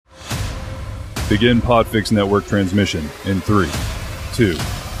Begin Podfix Network transmission in 3, 2,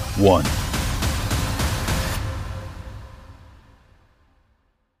 1.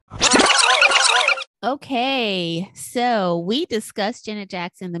 Okay, so we discussed Janet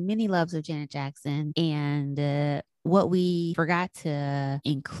Jackson, the many loves of Janet Jackson, and what we forgot to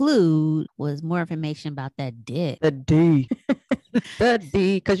include was more information about that dick. The D. The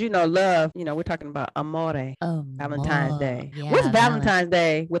D, because love, we're talking about amore. Valentine's Day. Yeah, What's Valentine's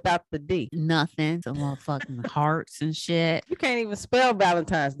Day without the D? Nothing. Some motherfucking hearts and shit. You can't even spell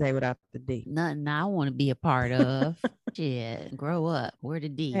Valentine's Day without the D. Nothing I want to be a part of. Shit, grow up. Where the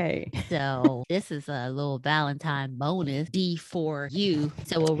D? Hey. So this is a little Valentine bonus D for you.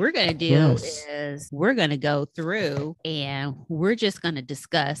 So what we're going to do is we're going to go through and we're just going to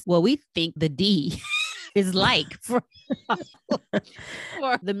discuss what we think the D is like for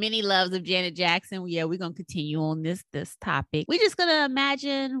the many loves of Janet Jackson. Yeah, we're gonna continue on this topic. We're just gonna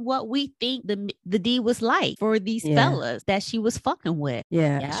imagine what we think the D was like for these fellas that she was fucking with.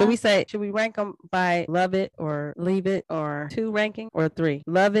 Yeah. Should we rank them by love it or leave it, or 2 ranking or 3?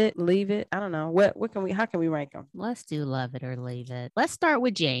 Love it, leave it. I don't know. How can we rank them? Let's do love it or leave it. Let's start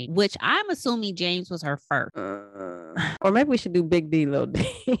with James, which I'm assuming James was her first. Or maybe we should do Big D, Little D.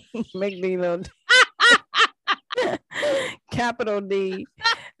 Big D, Little D. Capital D,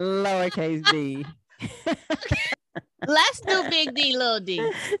 lowercase d. Let's do Big D, Little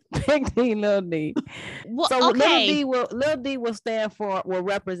D. Big D, Little D. Well, so okay. Little D will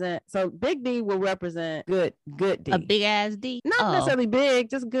represent. So Big D will represent good D. A big ass D. Not necessarily big,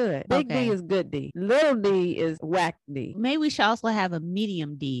 just good. Big D is good D. Little D is whack D. Maybe we should also have a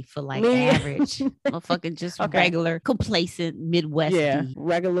medium D for like average, motherfucking just regular, complacent Midwest D.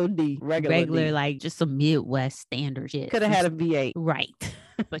 Regular D. Regular D. Like just a Midwest standard shit. Could have had a V8. Right.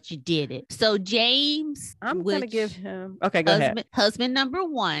 But you did it. So James, I'm gonna give him. Okay, go ahead. Husband number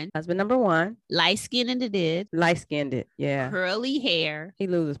one. Light skinned it. Yeah. Curly hair. He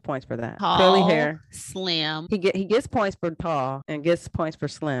loses points for that. Tall, curly hair. Slim. He gets points for tall and gets points for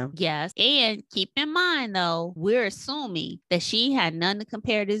slim. Yes. And keep in mind though, we're assuming that she had none to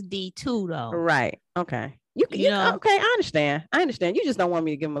compare this D to though. Right. Okay. Okay, I understand. You just don't want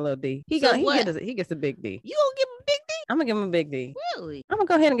me to give him a little D. He gets a big D. You gonna give him a big D? I'm gonna give him a big D. Really? I'm gonna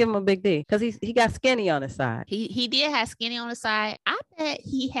go ahead and give him a big D because he got skinny on his side. He did have skinny on the side. I bet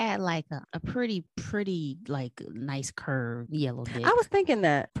he had like a pretty like nice curved yellow dick. I was thinking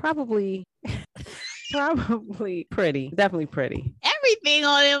that probably pretty. Definitely pretty. Everything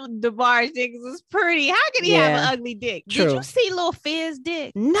on them DeBarge dicks is pretty. How can he have an ugly dick? True. Did you see Lil Fizz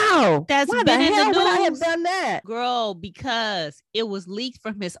dick? No. That's Why been the in hell the news. Would I have done that? Girl, because it was leaked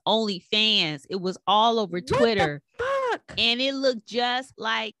from his OnlyFans. It was all over Twitter. What the fuck? And it looked just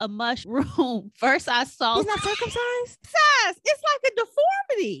like a mushroom. First I saw. He's not circumcised? It's like a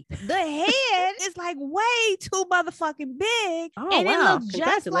deformity. The head is like way too motherfucking big. Oh, and wow. it looked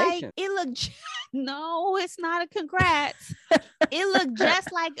just like no, it's not a congrats. It looked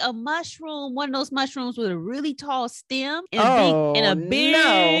just like a mushroom, one of those mushrooms with a really tall stem and a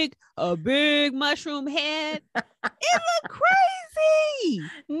big mushroom head. It looked crazy.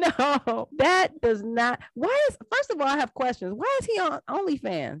 No, that does not. First of all, I have questions. Why is he on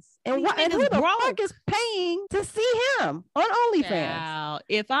OnlyFans? And who the fuck is paying to see him on OnlyFans? Now,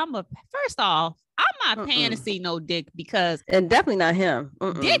 first off, I'm not paying to see no dick because and definitely not him.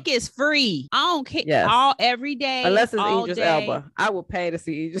 Dick is free. I don't care every day. Unless it's Idris Elba. I will pay to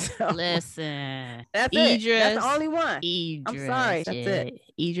see Idris Elba. Listen. That's Idris, it. That's the only one. Idris, I'm sorry. That's it.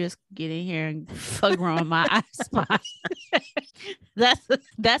 Idris, get in here and fuck around my eye spot.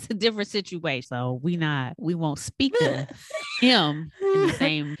 That's a different situation. So we won't speak to him in the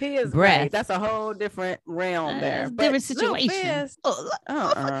same breath. Great. That's a whole different realm there. Different situation.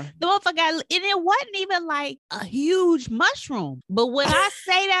 The motherfucker, and it wasn't even like a huge mushroom. But when I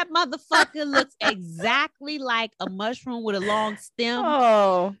say that motherfucker looks exactly like a mushroom with a long stem.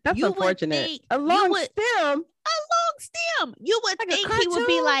 Oh, that's unfortunate. A long stem? A long stem. You would think he would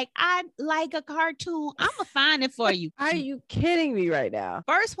be like, I like a cartoon. I'm gonna find it for you. Are you kidding me right now?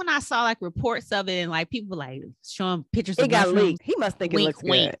 First, when I saw like reports of it and like people like showing pictures it of got mushrooms, leaked. He must think wink, it looks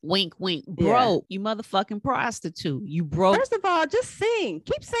wink, good. Wink, wink, bro. You motherfucking prostitute. You broke. First of all, just sing.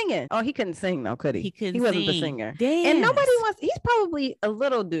 Keep singing. Oh, he couldn't sing though, could he? He couldn't. He wasn't sing. the singer. Dance. And nobody wants. He's probably a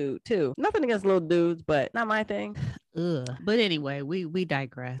little dude too. Nothing against little dudes, but not my thing. But anyway, we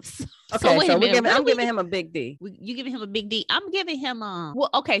digress. Okay, so I'm giving him a big D. You giving him a big D? I'm giving him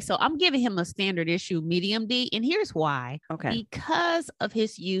so I'm giving him a standard issue medium D, and here's why. Okay, because of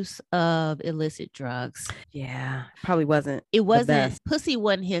his use of illicit drugs. Yeah, probably wasn't. It wasn't. Pussy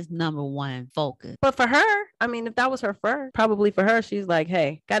wasn't his number one focus. But for her, I mean, if that was her first, probably for her, she's like,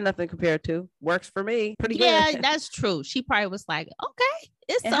 hey, got nothing compared to. Works for me. Pretty good. Yeah, that's true. She probably was like, okay.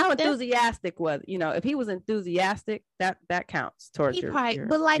 And how enthusiastic was, if he was enthusiastic, that counts towards your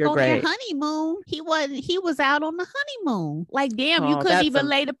but like on grade. their honeymoon, he was out on the honeymoon. Like, damn, you couldn't even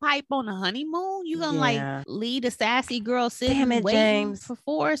lay the pipe on the honeymoon. You gonna like lead a sassy girl sitting waiting James. For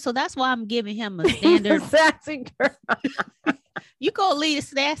 4. So that's why I'm giving him a standard sassy girl. You go lead a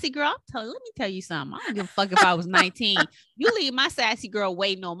sassy girl. Let me tell you something. I don't give a fuck if I was 19. You leave my sassy girl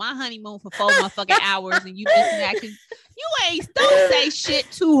waiting on my honeymoon for 4 motherfucking hours, and you just don't say shit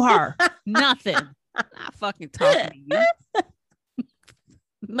to her. Nothing. Not fucking talking to you.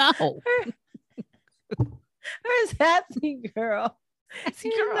 No. Her sassy girl.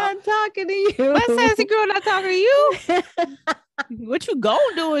 She's not talking to you. My sassy girl not talking to you. What you gonna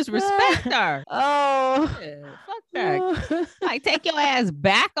do is respect her. Oh, yeah, fuck that. Like, take your ass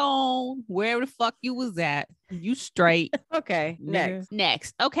back on wherever the fuck you was at. You straight. Okay.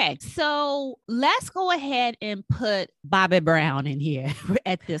 Next. Okay. So let's go ahead and put Bobby Brown in here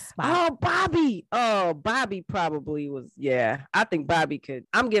at this spot. Oh, Bobby probably was. Yeah, I think Bobby could.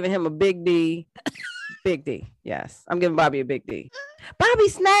 I'm giving him a big D. Big D. Yes. I'm giving Bobby a big D. Bobby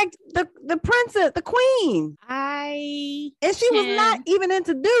snagged the princess, the queen. And she was not even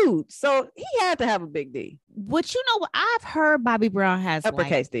into dudes. So he had to have a big D. But you know what? I've heard Bobby Brown has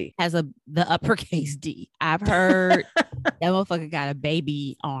uppercase D. Has the uppercase D. I've heard that motherfucker got a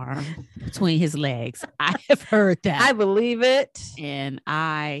baby arm between his legs. I have heard that. I believe it. And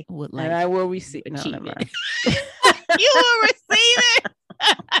I would like. And I will receive it. No, never mind. You will receive it.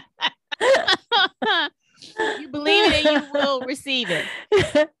 You believe it and you will receive it.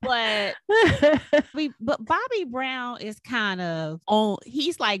 But Bobby Brown is kind of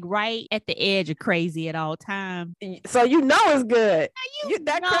he's like right at the edge of crazy at all times. So it's good.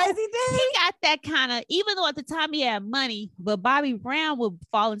 That crazy thing. He got that kind of, even though at the time he had money, but Bobby Brown would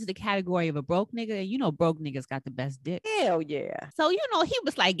fall into the category of a broke nigga. And broke niggas got the best dick. Hell yeah. So he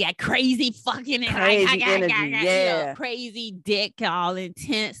was like that crazy fucking crazy energy. Crazy dick, all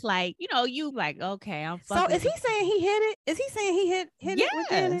intense. Like, you like, okay, I'm fucking. So is he saying he hit it? Is he saying he hit yes. it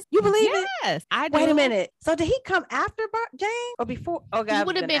within it? You believe it? Yes, I do. Wait a minute. So did he come after James or before? Oh God, he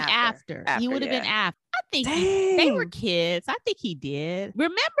would have been after. He would have been after. I think they were kids. I think he did.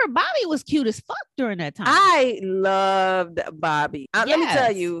 Remember, Bobby was cute as fuck during that time. I loved Bobby. Let me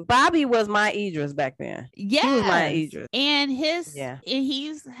tell you, Bobby was my Idris back then. Yeah, he was my Idris. And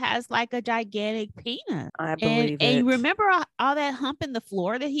he has like a gigantic penis. I believe it. And remember all that humping the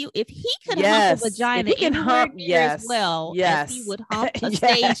floor that if he could hump a vagina, he can hump as well as he would hump a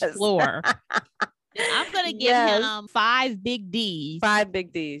stage floor. I'm gonna give him 5 big D's. 5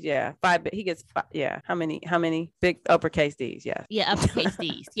 big D's, yeah. He gets 5, yeah. How many big uppercase D's? Yes. Yeah, uppercase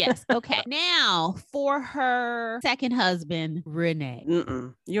D's. Yes. Okay. Now for her second husband, Renee.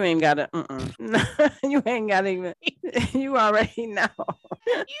 You ain't gotta. You ain't gotta even. You already know.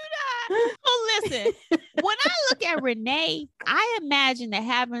 Oh, listen. When I look at Renee, I imagine that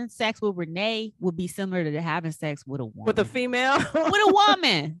having sex with Renee would be similar to having sex with a woman. With a female? With a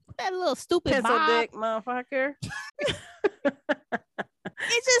woman. That little stupid pencil bob. Dick motherfucker.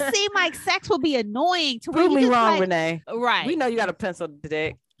 It just seemed like sex would be annoying to prove me wrong, Renee. Right. We know you got a pencil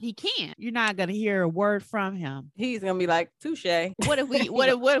dick. He can't. You're not gonna hear a word from him. He's gonna be like, touche. What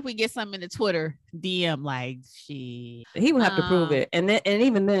if we get something in the Twitter DM like she? He would have to prove it, and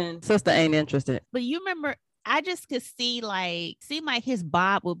even then, sister ain't interested. But you remember, I just could see like his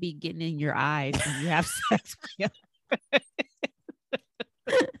bob will be getting in your eyes when you have sex with him.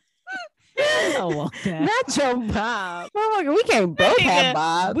 I don't want that. Not your bob. Oh, we can't both have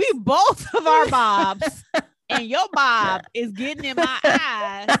bobs. We both have our bobs. And your bob is getting in my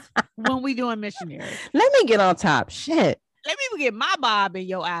eyes when we doing missionary. Let me get on top. Shit. Let me get my bob in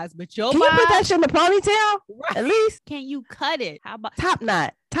your eyes, but your Can bob. You put that shit in the ponytail? Right. At least. Can you cut it? How about top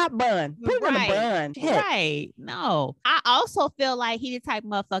knot? Top bun. Put it in a bun. Shit. Right. No. I also feel like he the type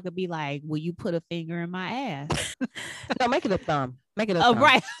motherfucker be like, will you put a finger in my ass? No, make it a thumb. Make it a thumb.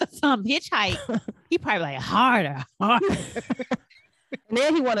 Right. Some hitchhike. He probably like harder. And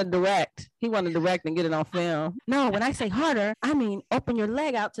then he want to direct. He want to direct and get it on film. No, when I say harder, I mean open your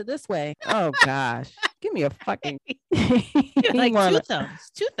leg out to this way. Oh gosh, give me a fucking. Like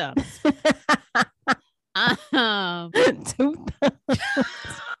two thumbs.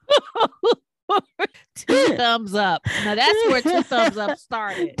 Two thumbs up. Now that's where two thumbs up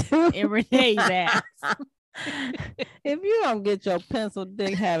started in Renee's ass. If you don't get your pencil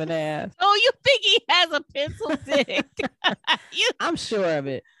dick having ass. Oh, you think he has a pencil dick? I'm sure of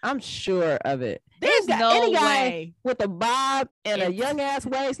it. There's no any guy way with a bob and a young ass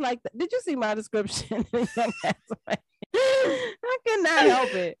waist like that. Did you see my description? Young ass waist. I could not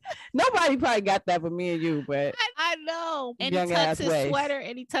help it. Nobody probably got that for me and you, but I know. And young he tucks his waist. sweater,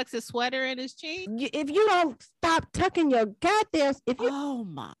 and he tucks his sweater in his jeans. If you don't stop tucking your goddamn, Oh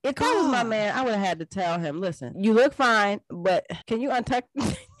my! if that was my man, I would have had to tell him, listen, you look fine, but can you untuck?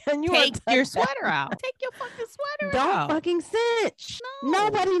 Can you take untuck your that? sweater out? Take your fucking sweater Don't out. fucking cinch. No.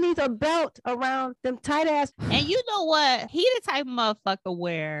 Nobody needs a belt around them tight ass. And you know what? He the type of motherfucker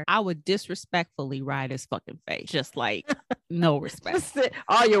where I would disrespectfully ride his fucking face, just like no respect. Just sit,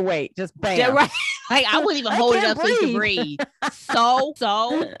 all your weight, just bam. Yeah, right. Like I wouldn't even I hold it can't up so you can breathe. So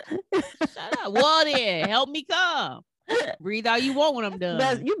shut up. Well then, help me come. Breathe all you want when I'm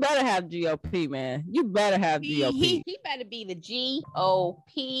done. You better have GOP, man. You better have GOP. He better be the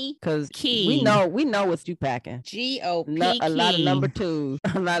GOP Because key. we know what you packing. GOP A lot of key. number twos.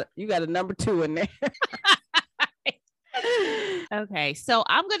 You got a number 2 in there. Okay, so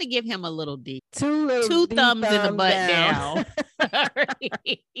I'm gonna give him a little D. Two thumbs in the butt down.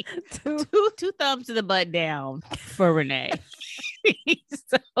 two thumbs in the butt down for Renee.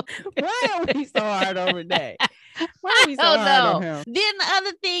 So, Why are we so hard on Renee? Why are we so I hard don't on know. him? Then the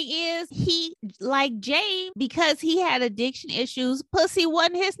other thing is he, like James, because he had addiction issues, pussy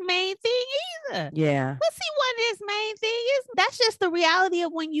wasn't his main thing either. Yeah. Pussy wasn't his main thing. That's just the reality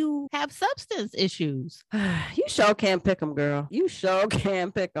of when you have substance issues. You sure can pick them, girl. You sure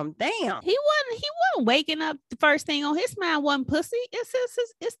can pick them. Damn. He wasn't waking up. The first thing on his mind wasn't pussy. It's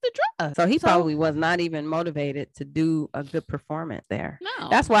the drug. So he probably was not even motivated to do a good performance there. No.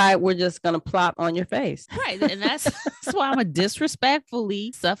 That's why we're just gonna plop on your face. Right. And that's why I'm gonna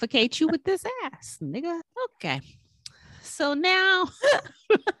disrespectfully suffocate you with this ass, nigga. Okay. So now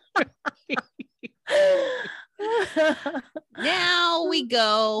now we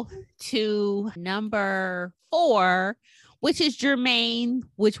go to number 4, which is Jermaine,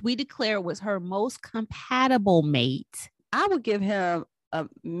 which we declare was her most compatible mate. I would give him a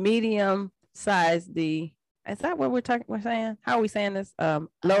medium size D. Is that what we're saying? How are we saying this? Low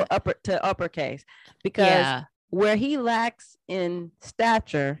upper to uppercase. Because where he lacks in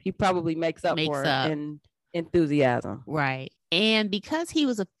stature, he probably makes up for it in enthusiasm. Right. And because he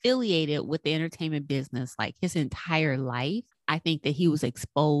was affiliated with the entertainment business like his entire life, I think that he was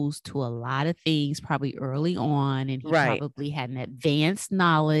exposed to a lot of things probably early on, and he probably had an advanced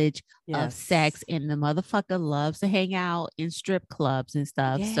knowledge of sex, and the motherfucker loves to hang out in strip clubs and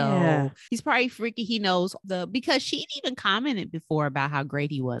stuff. Yeah. So he's probably freaky. He knows because she'd even commented before about how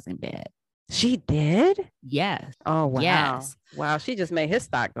great he was in bed. She did? Yes. Oh, wow. Yes. Wow. She just made his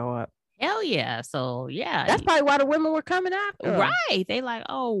stock go up. Hell yeah. So yeah. That's probably why the women were coming after him. Right. They like,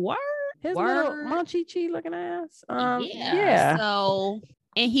 oh, word. His little munchie looking ass. Yeah. So,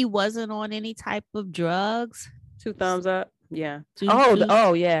 and he wasn't on any type of drugs. 2 thumbs up. Yeah. Two.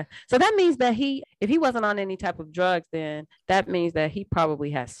 Yeah. So that means that if he wasn't on any type of drugs, then that means that he probably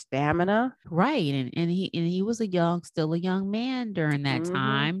has stamina. Right. And he was still a young man during that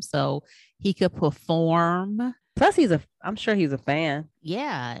time. So he could perform. Plus I'm sure he's a fan.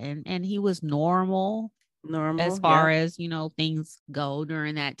 Yeah. And he was normal as far as, things go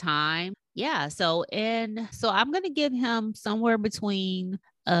during that time. Yeah. So I'm going to give him somewhere between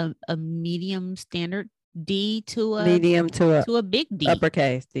a medium standard D to a medium to a big D,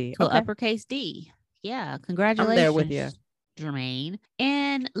 uppercase D, to uppercase D. Yeah. Congratulations. I'm there with you, Jermaine.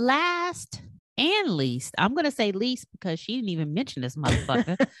 And last and least, I'm going to say least because she didn't even mention this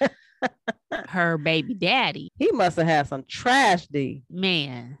motherfucker. Her baby daddy. He must have had some trash D.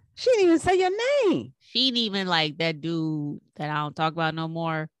 Man. She didn't even say your name. She didn't even like that dude that I don't talk about no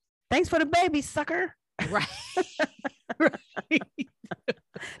more. Thanks for the baby, sucker. Right. Right.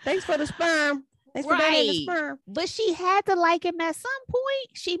 Thanks for the sperm. Thanks for the sperm. But she had to like him at some point.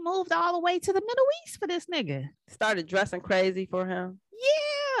 She moved all the way to the Middle East for this nigga. Started dressing crazy for him.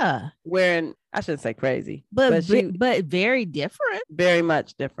 Yeah. Wearing, I shouldn't say crazy, but very different. Very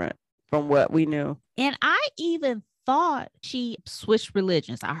much different from what we knew. And I even thought she switched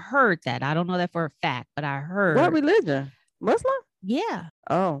religions. I heard that. I don't know that for a fact, but I heard. What religion? Muslim? Yeah.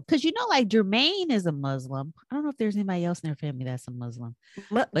 Oh. Because like Jermaine is a Muslim. I don't know if there's anybody else in their family that's a Muslim.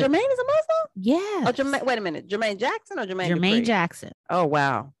 Jermaine is a Muslim? Yeah. Oh, wait a minute. Jermaine Jackson or Jermaine Jermaine Jackson. Oh,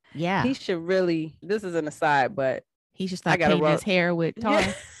 wow. Yeah. He should really, this is an aside, but he should start painting his hair with tar.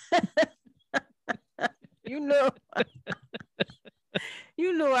 Yeah.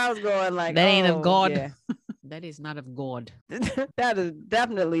 You knew I was going like that ain't have gone. Yeah. That is not of God. That is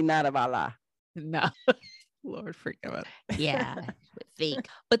definitely not of Allah. No. Lord forgive us. Yeah, fake.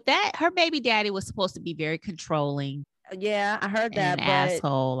 But that her baby daddy was supposed to be very controlling. Yeah, I heard that. An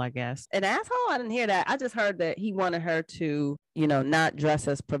asshole, I guess. An asshole? I didn't hear that. I just heard that he wanted her to, not dress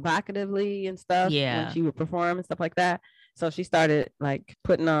as provocatively and stuff when she would perform and stuff like that. So she started like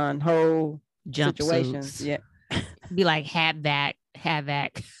putting on whole jump situations. Suits. Yeah. Be like havoc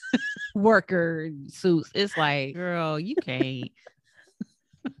worker suits. It's like, girl, you can't.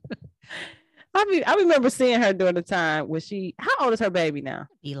 I remember seeing her during the time when how old is her baby now?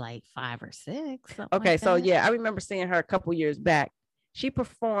 Be like 5 or 6. Okay, so yeah, I remember seeing her a couple years back. She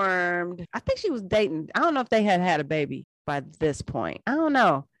performed, I think she was dating. I don't know if they had a baby by this point. I don't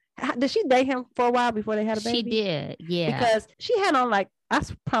know. Did she date him for a while before they had a baby? She did, yeah. Because she had on like, I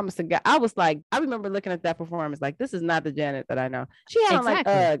promised to God, I was like, I remember looking at that performance like, this is not the Janet that I know. She had on like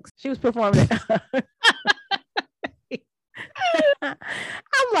Uggs. She was performing. I'm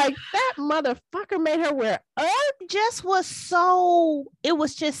like, that motherfucker made her wear Uggs. It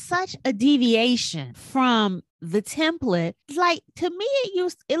was just such a deviation from the template. Like, to me,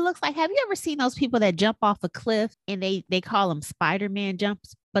 it looks like, have you ever seen those people that jump off a cliff and they call them Spider-Man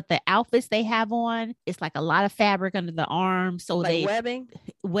jumps, but the outfits they have on, it's like a lot of fabric under the arms. So like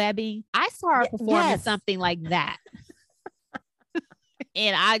webbing. I saw her performing something like that.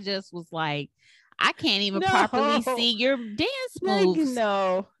 And I just was like, I can't even properly see your dance moves.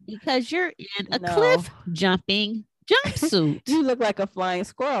 No, because you're in a cliff jumping jumpsuit. You look like a flying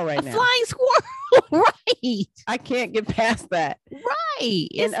squirrel right now. Flying squirrel, right? I can't get past that. Right.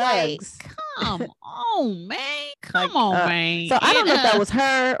 It's like, come on, man. Come on, man. So I don't know if that was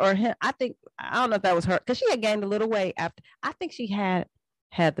her or him. I don't know if that was her because she had gained a little weight after. I think she had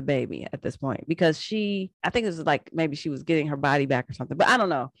the baby at this point because I think it was like maybe she was getting her body back or something, but I don't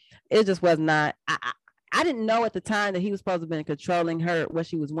know. It just was not, I didn't know at the time that he was supposed to have been controlling her, what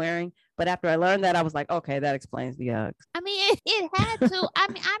she was wearing. But after I learned that, I was like, okay, that explains the Uggs. I mean, it had to. I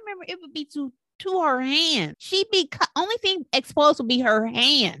remember it would be to her hand. She'd be, only thing exposed would be her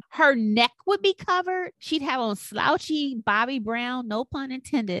hand. Her neck would be covered. She'd have on slouchy Bobby Brown, no pun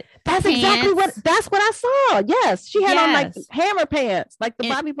intended. That's exactly what I saw. Yes. She had on like hammer pants, like the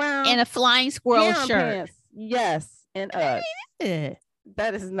Bobby Brown. And a flying squirrel shirt. Pants. Yes. And Uggs.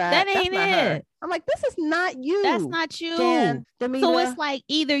 That is not. That ain't it. Her. I'm like, this is not you. That's not you. Jan, so it's like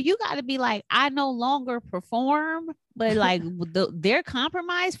either you got to be like, I no longer perform, but like their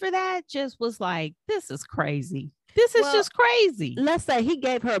compromise for that just was like, this is crazy. This is just crazy. Let's say he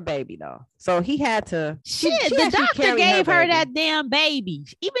gave her a baby though, so he had to. The doctor gave her that damn baby.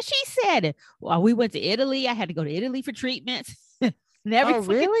 Even she said it. Well, we went to Italy. I had to go to Italy for treatments.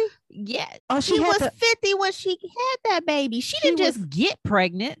 Really? Yeah. Oh, she was 50 when she had that baby. She didn't just get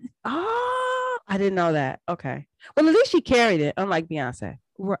pregnant. Oh, I didn't know that. Okay. Well, at least she carried it, unlike Beyonce.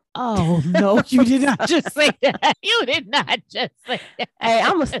 Oh no, you did not just say that. You did not just say that. Hey,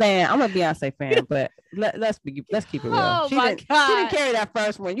 I'm a Beyonce fan, but let's keep it real. Oh She my God. God. She didn't carry that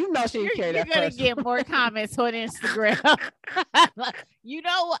first one. You know she didn't carry that first one. You're gonna get more comments on Instagram. You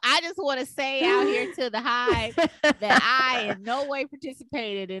know, I just want to say out here to the Hive that I in no way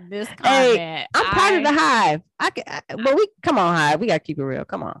participated in this comment. Hey, I'm part of the Hive. But come on, Hive. We gotta keep it real.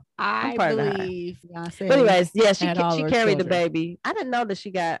 Come on. I believe. But anyways, yeah, she carried the baby. I didn't know that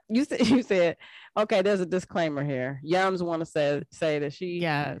she got. You said, okay. There's a disclaimer here. Yums want to say that she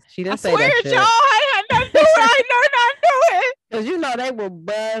didn't say that shit. Y'all, I had not do it. I not do it because they will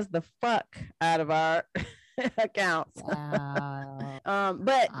buzz the fuck out of our accounts. Wow.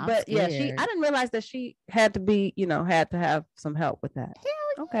 But yeah, I didn't realize that she had to be, had to have some help with that.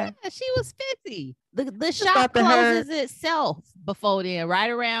 Hell okay. Yeah, she was 50. The shop closes itself before then,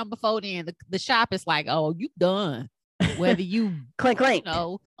 right around before then. The shop is like, oh, you done. Whether you clink,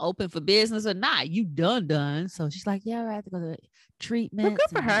 open for business or not, you done. So she's like, yeah, I have to go to treatment.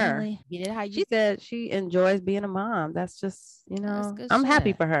 Good for her. She said she enjoys being a mom. That's just, I'm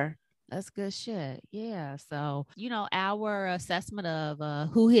happy for her. That's good shit. Yeah. So, our assessment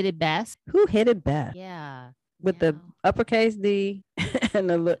of who hit it best. Who hit it best? Yeah. With the uppercase D and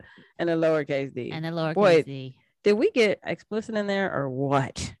the lowercase D. And the lowercase D. Did we get explicit in there or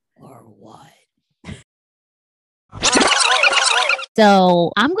what?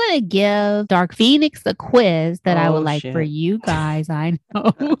 So I'm going to give Dark Phoenix a quiz that I would like for you guys, I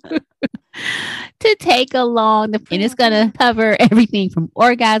know, to take along and it's going to cover everything from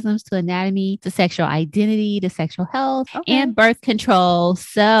orgasms to anatomy to sexual identity to sexual health and birth control.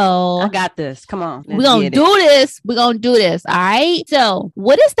 So I got this. Come on. We're going to do this. We're going to do this. All right. So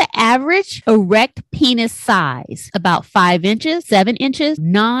what is the average erect penis size? About 5 inches, 7 inches,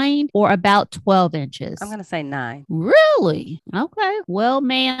 9, or about 12 inches? I'm going to say 9. Really? Okay. Well,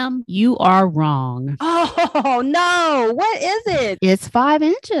 ma'am, you are wrong. Oh, no. What is it? It's 5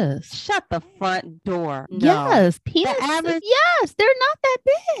 inches. Shut the front door. No. Yes. Penis. Average? Yes. They're not that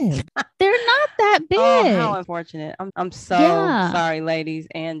big. They're not that big. Oh, how unfortunate. I'm so sorry, ladies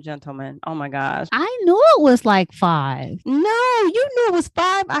and gentlemen. Oh, my gosh. I knew it was like 5. No, you knew it was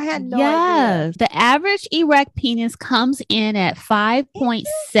 5. I had no idea. The average erect penis comes in at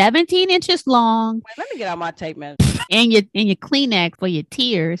 5.17 inches long. Wait, let me get out my tape measure. And your Kleenex for your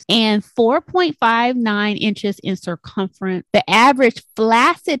tears, and 4.59 inches in circumference. The average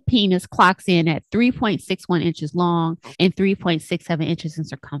flaccid penis clocks in at 3.61 inches long and 3.67 inches in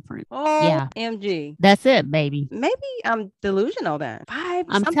circumference. Oh, yeah. MG. That's it, baby. Maybe I'm delusional then. 5.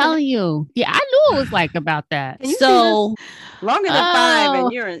 I'm telling you. Yeah, I knew it was like about that. So longer than 5,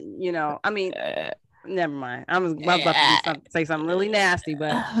 and you're, I mean. Never mind. I was about to say something really nasty,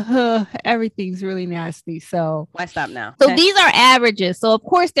 but everything's really nasty. So why stop now? So these are averages. So of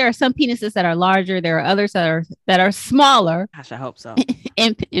course there are some penises that are larger. There are others that are smaller. Gosh, I hope so.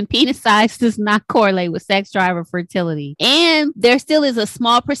 and penis size does not correlate with sex drive or fertility. And there still is a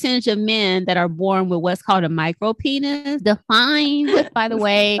small percentage of men that are born with what's called a micro penis, defined, by the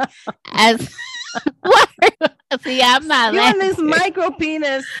way, as what? See, I'm not laughing. This micro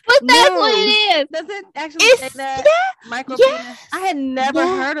penis. But that's what it is. Does it actually say that? Micro penis? I had never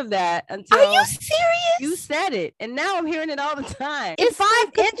heard of that until. Are you serious? You said it. And now I'm hearing it all the time. It's 5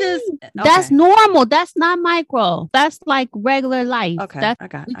 inches. That's normal. That's not micro. That's like regular life. Okay.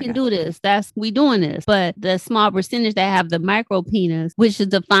 We can do this. We doing this. But the small percentage that have the micro penis, which is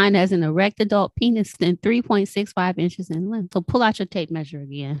defined as an erect adult penis, than 3.65 inches in length. So pull out your tape measure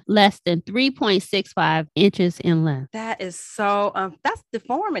again. Less than 3.65 inches in length. That is so that's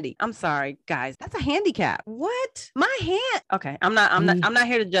deformity. I'm sorry, guys. That's a handicap. What? My hand. Okay, I'm not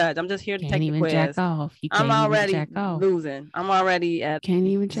here to judge. I'm just here to take the quiz. Jack off. I'm already losing. I'm already at can't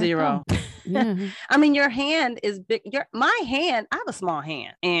even jack 0. Off. Yeah. I mean, your hand is big. My hand, I have a small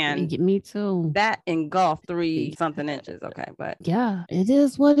hand, and me too. That engulfed 3 something inches. Okay, but yeah, it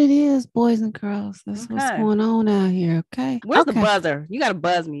is what it is, boys and girls. That's what's going on out here. Okay, where's the buzzer? You gotta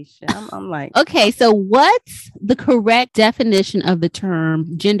buzz me. Shit. I'm like, okay. So what's the correct definition of the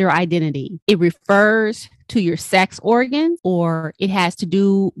term gender identity? It refers to your sex organ, or it has to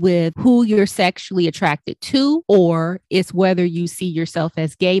do with who you're sexually attracted to, or it's whether you see yourself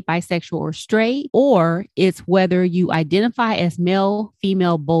as gay, bisexual, or straight, or it's whether you identify as male,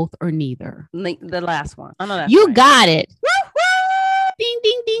 female, both, or neither. The last one. I know that. You got it. Ding,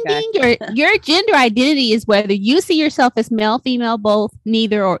 ding, ding, ding. Your gender identity is whether you see yourself as male, female, both,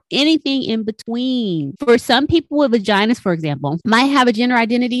 neither, or anything in between. For some people with vaginas, for example, might have a gender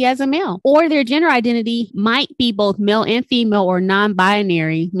identity as a male, or their gender identity might be both male and female or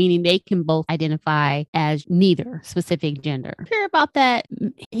non-binary, meaning they can both identify as neither specific gender. Hear about that?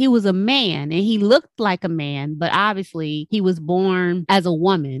 He was a man and he looked like a man, but obviously he was born as a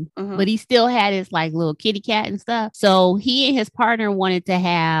woman, but he still had his like little kitty cat and stuff. So he and his partner wanted to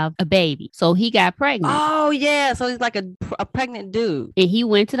have a baby. So he got pregnant. Oh, yeah. So he's like a pregnant dude. And he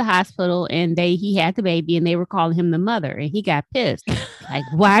went to the hospital and he had the baby and they were calling him the mother. And he got pissed. Like,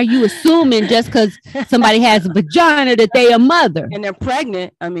 why are you assuming just because somebody has a vagina that they a mother? And they're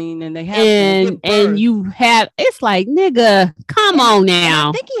pregnant. I mean, and they have and you have, it's like, nigga, come on now.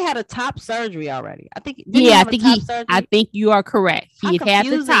 I think he had a top surgery already. I think you are correct. He had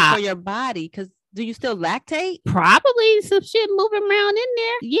the top for your body because do you still lactate? Probably some shit moving around in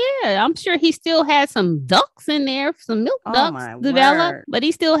there. Yeah, I'm sure he still had some ducts in there, some milk ducts developed, but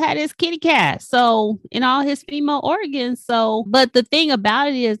he still had his kitty cat. So, in all his female organs. So, but the thing about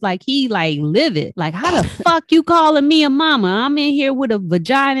it is like, he like livid. Like, how the fuck you calling me a mama? I'm in here with a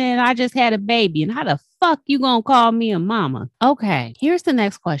vagina and I just had a baby. And how the fuck you gonna call me a mama? Okay, here's the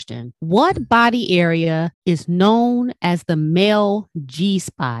next question. What body area is known as the male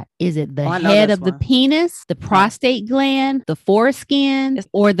G-spot? Is it the head of the penis, the prostate gland, the foreskin,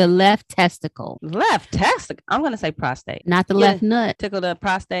 or the left testicle? Left testicle? I'm gonna say prostate. Not the left nut. Tickle the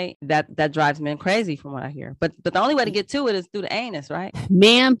prostate. That drives men crazy from what I hear. But the only way to get to it is through the anus, right?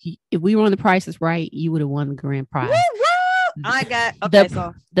 Ma'am, if we were on The Price is Right, you would have won the grand prize. I got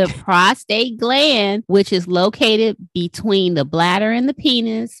the prostate gland, which is located between the bladder and the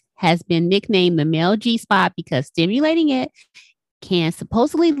penis, has been nicknamed the male G-spot because stimulating it can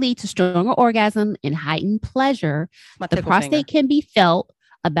supposedly lead to stronger orgasm and heightened pleasure. The prostate can be felt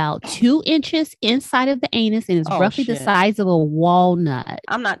about 2 inches inside of the anus and is roughly the size of a walnut.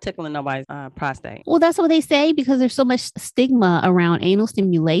 I'm not tickling nobody's prostate. Well, that's what they say because there's so much stigma around anal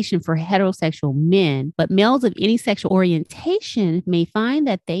stimulation for heterosexual men, but males of any sexual orientation may find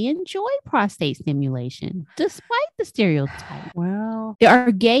that they enjoy prostate stimulation despite the stereotype. Well, there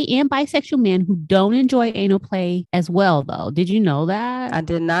are gay and bisexual men who don't enjoy anal play as well, though. Did you know that? I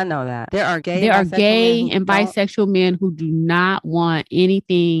did not know that. There are gay and bisexual men who do not want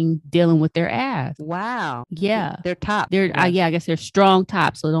anything dealing with their ass. Wow. Yeah. They're top. I guess they're strong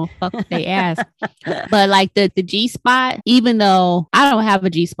top, so don't fuck with their ass. But like the G spot, even though I don't have a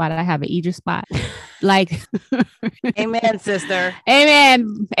G spot, I have an Idris spot. Like, amen, sister.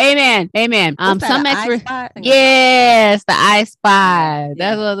 Amen. Some experts, yes, the eye spot.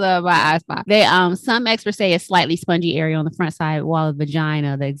 That's what's up about eye spot. They some experts say a slightly spongy area on the front side while the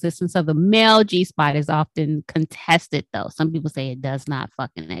vagina. The existence of the male G spot is often contested, though. Some people say it does not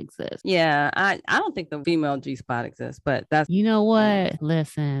fucking exist. Yeah, I don't think the female G spot exists, but that's, you know what?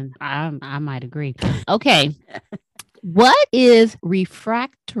 Listen, I might agree. Okay. What is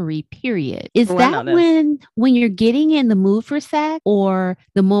refractory period? Is that when you're getting in the mood for sex, or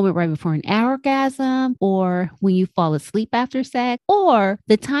the moment right before an orgasm, or when you fall asleep after sex, or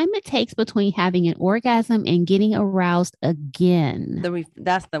the time it takes between having an orgasm and getting aroused again?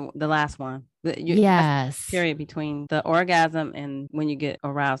 That's the last one. Yes. Period between the orgasm and when you get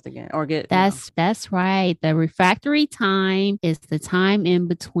aroused again or get. That's right. The refractory time is the time in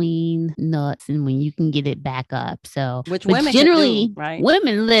between nuts and when you can get it back up. So, which women generally, do, right?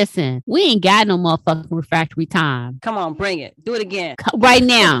 Women, listen, we ain't got no motherfucking refractory time. Come on, bring it. Do it again. Right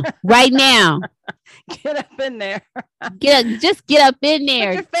now. Right now. Get up in there. Just get up in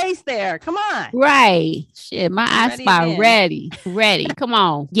there. Put your face there. Come on. Right. Shit, my eye spot ready. Come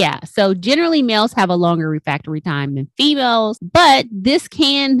on. Yeah. So generally males have a longer refractory time than females, but this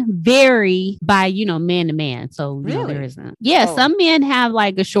can vary by, man to man. So really? There isn't. Yeah. Oh. Some men have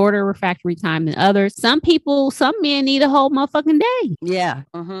like a shorter refractory time than others. Some men need a whole motherfucking day. Yeah.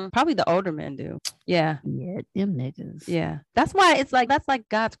 Mm-hmm. Probably the older men do. Yeah. Yeah. Them niggas. Yeah. That's why that's like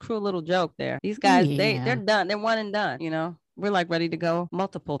God's cruel little joke there. These guys, they're done. They're one and done, We're like ready to go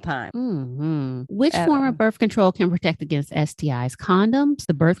multiple times. Mm-hmm. Which form of birth control can protect against STIs? Condoms,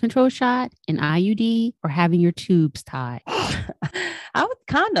 the birth control shot, an IUD, or having your tubes tied? I would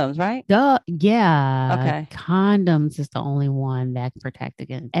condoms, right? Yeah. Okay. Condoms is the only one that can protect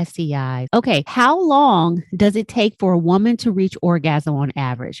against STIs. Okay. How long does it take for a woman to reach orgasm on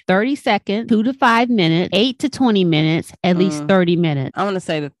average? 30 seconds, 2 to 5 minutes, 8 to 20 minutes, at least 30 minutes. I'm going to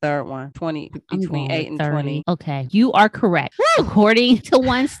say the third one, between 8 and 20. Okay. You are correct. Woo! According to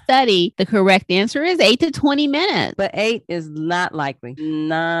one study, the correct answer is 8 to 20 minutes. But 8 is not likely.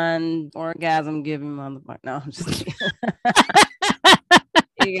 Non-orgasm giving motherfucker. No, I'm just kidding.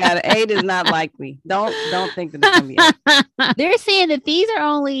 You got it. 8 is not likely. Don't think that it's gonna be 8. They're saying that these are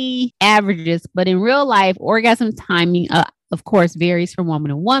only averages, but in real life, orgasm timing of course, varies from woman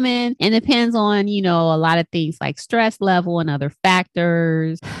to woman and depends on, a lot of things like stress level and other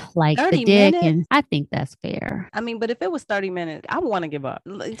factors like the dick. Minutes? And I think that's fair. I mean, but if it was 30 minutes, I would want to give up.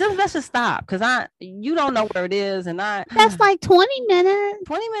 Let's just stop because you don't know where it is. And that's like 20 minutes.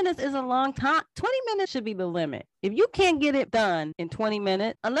 20 minutes is a long time. 20 minutes should be the limit. If you can't get it done in 20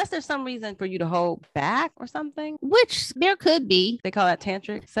 minutes, unless there's some reason for you to hold back or something. Which there could be. They call that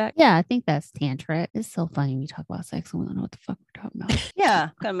tantric sex? Yeah, I think that's tantric. It's so funny when you talk about sex and we don't know what the fuck we're talking about. Yeah,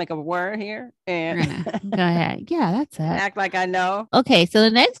 gonna make up a word here. And go ahead. Yeah, that's it. Act like I know. Okay, so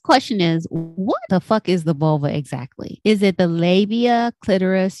the next question is, what the fuck is the vulva exactly? Is it the labia,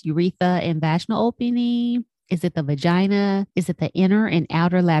 clitoris, urethra, and vaginal opening? Is it the vagina? Is it the inner and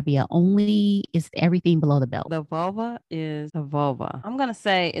outer labia only? Is it everything below the belt? The vulva is the vulva. I'm going to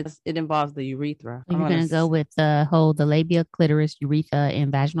say it involves the urethra. You're going to go with the labia, clitoris, urethra,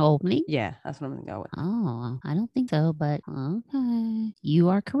 and vaginal opening? Yeah, that's what I'm going to go with. Oh, I don't think so, but okay. You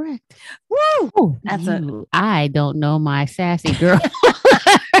are correct. Woo! Oh, I don't know my sassy girl.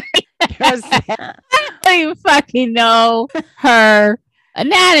 I don't even fucking know her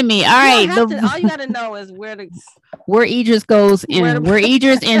anatomy. All right. All you gotta know is where Idris goes in. Where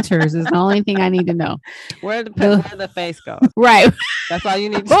Idris enters is the only thing I need to know. Where the face goes. Right. That's all you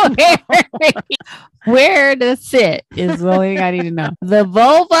need to know. Where to sit is the only thing I need to know. The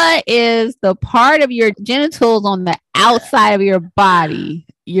vulva is the part of your genitals on the outside of your body.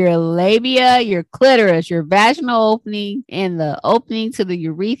 Your labia, your clitoris, your vaginal opening, and the opening to the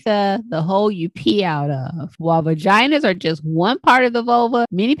urethra, the hole you pee out of. While vaginas are just one part of the vulva,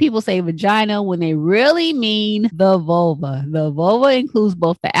 many people say vagina when they really mean the vulva. The vulva includes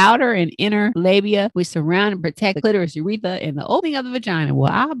both the outer and inner labia, which surround and protect the clitoris, urethra, and the opening of the vagina.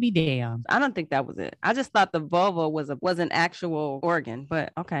 Well, I'll be damned. I don't think that was it. I just thought the vulva was an actual organ,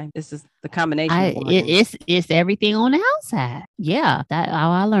 but okay, it's just the combination. It's everything on the outside. Yeah,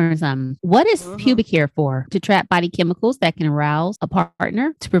 I learned something. What is pubic hair for? To trap body chemicals that can arouse a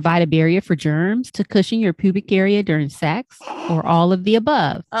partner, to provide a barrier for germs, to cushion your pubic area during sex, or all of the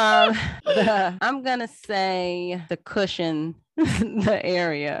above? I'm gonna say the cushion the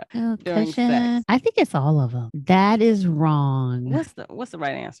area during sex. I think it's all of them. That is wrong. What's the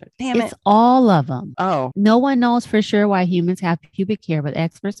right answer? Damn it. It's all of them. Oh. No one knows for sure why humans have pubic hair, but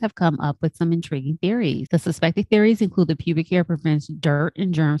experts have come up with some intriguing theories. The suspected theories include that pubic hair prevents dirt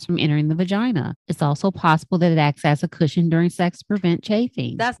and germs from entering the vagina. It's also possible that it acts as a cushion during sex to prevent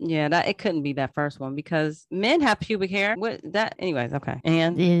chafing. It couldn't be that first one because men have pubic hair. Anyways, okay.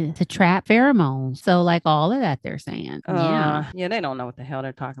 And to trap pheromones. So like all of that they're saying. Yeah, they don't know what the hell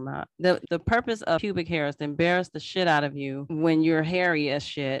they're talking about. The purpose of pubic hair is to embarrass the shit out of you when you're hairy as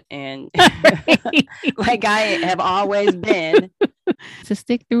shit and like I have always been. To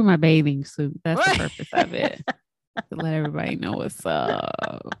stick through my bathing suit. That's the purpose of it. To let everybody know what's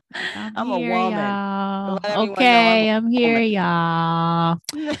up. I'm here, a woman. Y'all. Okay, I'm here, y'all.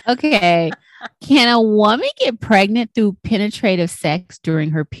 Okay. Can a woman get pregnant through penetrative sex during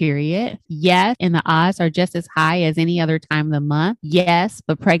her period? Yes. And the odds are just as high as any other time of the month? Yes.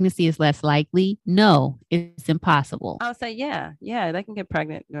 But pregnancy is less likely? No, it's impossible. I would say, yeah, they can get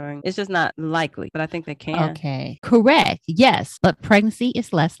pregnant during. It's just not likely, but I think they can. Okay. Correct. Yes. But pregnancy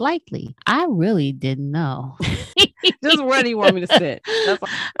is less likely. I really didn't know. Just where do you want me to sit?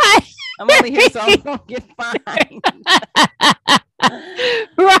 I'm only here so I won't get fined.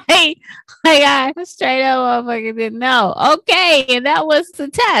 Right. Like I straight up motherfucker didn't know. Okay, and that was the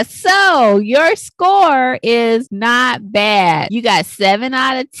test. So your score is not bad. You got 7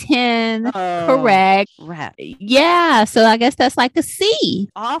 out of 10 correct. Rat. Yeah, so I guess that's like a C.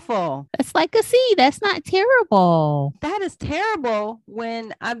 Awful. That's like a C. That's not terrible. That is terrible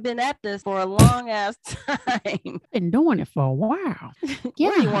when I've been at this for a long ass time. Been doing it for a while. Yeah.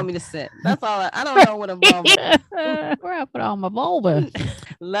 Where do you want me to sit? That's all. I don't know what a vulva is. Where I put all my vulva.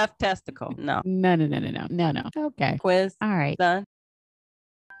 Left testicle. No. Okay. Quiz. All right. Done.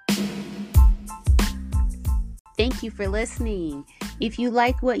 Thank you for listening. If you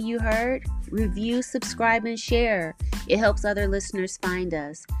like what you heard, review, subscribe, and share. It helps other listeners find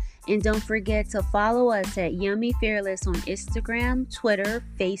us. And don't forget to follow us at Yummy Fearless on Instagram, Twitter,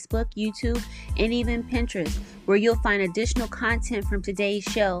 Facebook, YouTube, and even Pinterest, where you'll find additional content from today's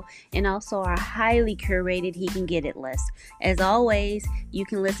show and also our highly curated He Can Get It list. As always, you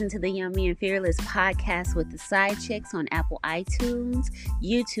can listen to the Yummy and Fearless podcast with the Side Chicks on Apple iTunes,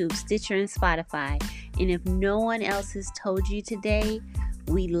 YouTube, Stitcher, and Spotify. And if no one else has told you today,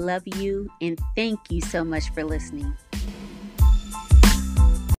 we love you and thank you so much for listening.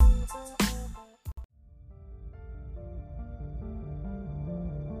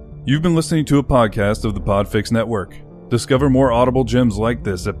 You've been listening to a podcast of the Podfix Network. Discover more audible gems like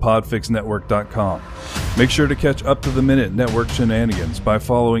this at podfixnetwork.com. Make sure to catch up-to-the-minute network shenanigans by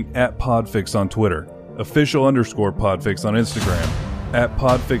following @Podfix on Twitter, official_Podfix on Instagram,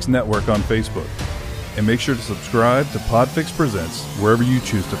 @Podfix Network on Facebook. And make sure to subscribe to Podfix Presents wherever you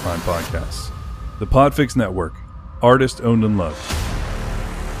choose to find podcasts. The Podfix Network, artist owned and loved.